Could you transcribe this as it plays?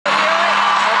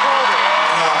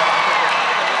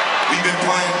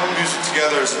music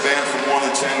together as a band for more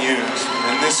than 10 years.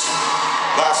 And this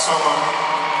last summer,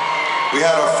 we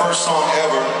had our first song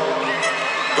ever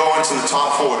go into the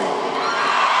top 40.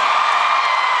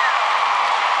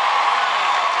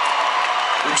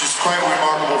 Which is quite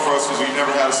remarkable for us because we've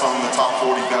never had a song in the top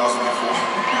 40,000 before.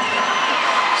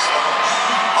 So,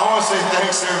 I want to say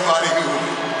thanks to everybody who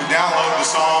downloaded the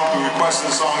song, who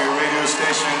requested the song at your radio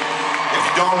station. If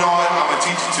you don't know it, I'm going to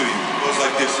teach it to you. It goes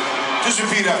like this. Just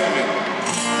repeat after me.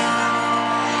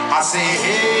 I say,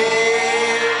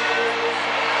 hey.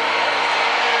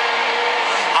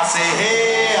 I say,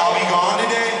 hey, I'll be gone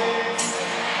today.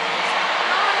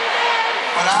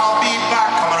 But I'll be back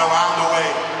coming around the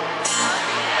way.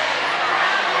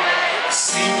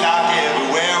 Seems like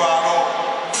everywhere I go,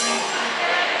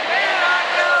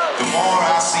 the more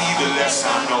I see, the less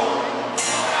I know.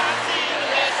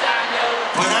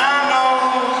 But I know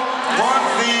one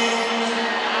thing,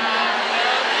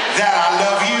 that I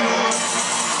love you.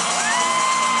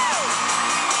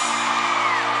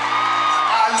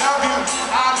 I love you,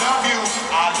 I love you,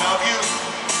 I love you.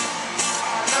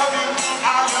 I love you,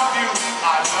 I love you,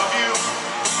 I love you.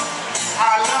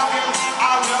 I love you,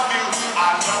 I love you,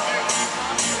 I love you.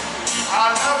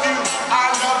 I love you,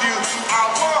 I love you. I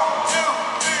want to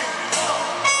be.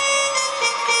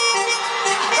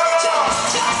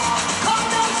 Come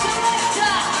down,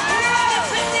 selector. Right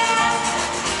up and down.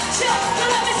 Jump.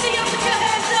 Let me see you put your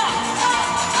hands up.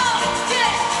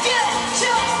 Yeah,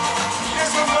 jump.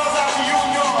 This one goes out to you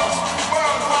and yours.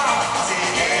 Worldwide. I say,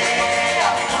 yeah,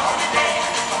 I'll be gone today.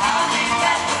 But I'll be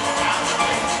back around the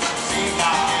way. Seems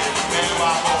like everywhere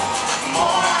I go, the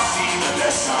more I see, the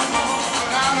less I know.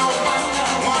 But I know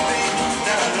one thing,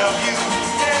 that I love you.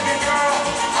 Baby girl,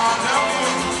 I love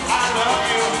you. I love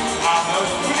you. I love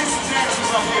you. We need some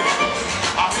dancers up here.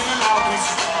 I've been a lot of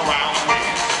places around the way.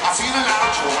 I've seen a lot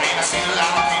of joy and I've seen a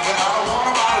lot of pain, but I don't want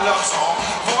to write a love song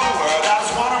for the world. I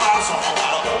just want to write a song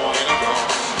about a boy and a girl.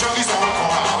 Junkies on the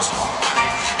corner, I was calling my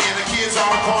name. And the kids on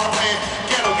the corner playing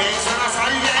ghetto games. When I saw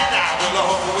you get out, well, I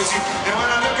hope it was you. And when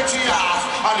I look into your eyes,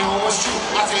 I knew it was true.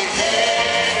 I said,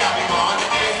 hey, I'll be gone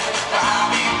today, but I'll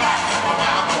be back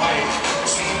around the way.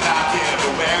 Seems like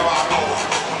everywhere I go,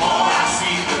 the more I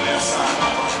see, the less I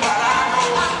know. But I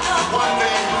know one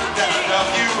thing, that I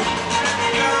love you.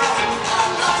 Girl, I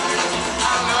love you,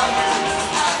 I love you,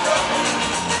 I love you.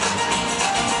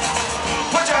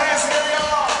 Put your hands together,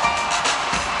 y'all.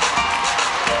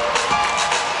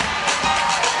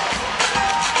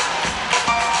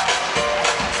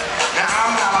 Now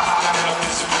I'm not a hot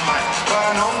metaphysical mind, but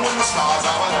I know when the stars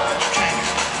are aligned, you can't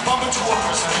bump into a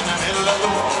person in the middle of the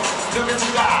road. Look into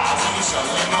your eyes and you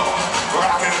suddenly know.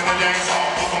 Rocking in the dance hall,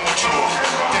 moving with you.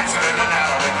 Dancing in and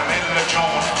out in the middle of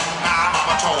June. My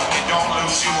mama told me don't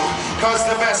lose you, cause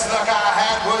the best luck I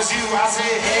had was you. I say,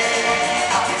 hey,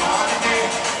 I'll be gone today,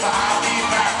 but I'll be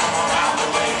back from around the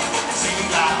way.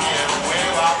 Seems like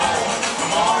everywhere I go, the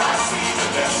more I see, the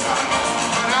less I know.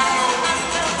 But I know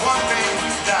one thing,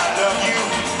 that I love you.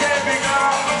 Baby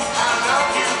girl, I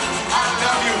love you, I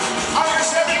love you. I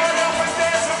wish everyone else was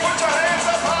dancing, put your hands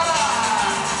up high.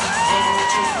 Moving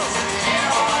with you,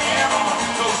 yeah, mama,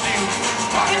 close to you.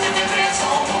 Rocking in the dance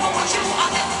hall, moving with you. I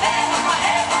said, hey, mama,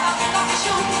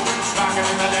 rocking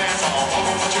in the dance hall,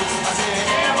 moving with you. I said,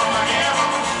 yeah, mama,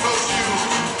 close to you.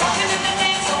 Rocking in the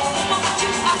dance hall, moving with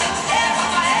you. I said, hey,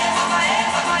 mama, hey, mama, hey,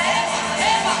 mama, hey,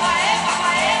 hey, mama, hey, mama,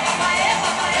 hey, mama, hey,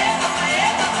 mama, hey, mama, hey,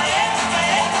 mama, hey, mama,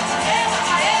 hey, mama, hey,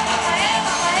 mama, hey, mama, hey,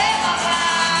 mama, hey, mama.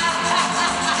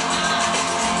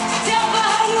 Tampa,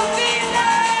 how you feeling?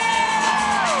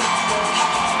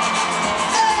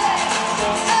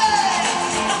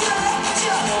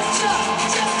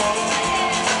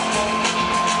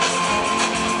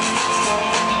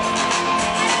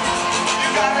 You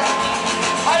got it.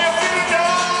 How you feeling,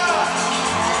 dog?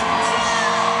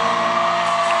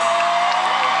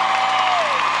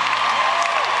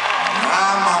 My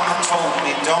mama told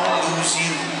me don't lose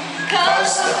you,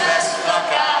 cause the best luck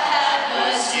I had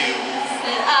was you.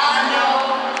 That I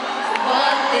know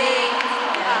one thing,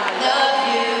 I love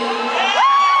you.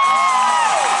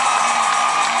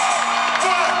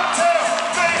 1, 2,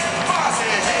 3, 4. I say,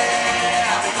 hey,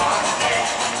 I'll be gone today.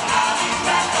 I'll be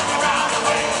back around the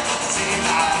way. Seems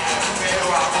like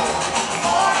everywhere I go, the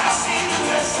more I see, the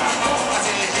less I know. I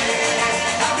say,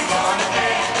 hey, I'll be gone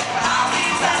today. I'll be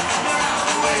back around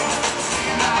the way.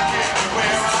 Seems like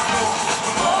everywhere I go,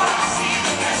 the more I see,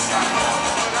 the less I know.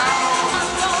 But I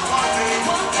know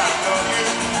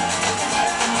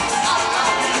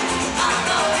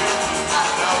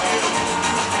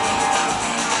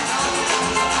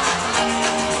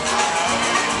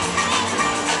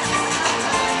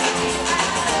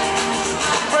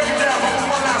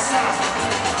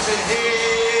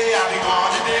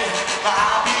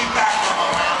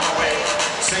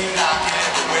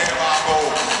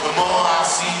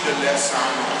sun.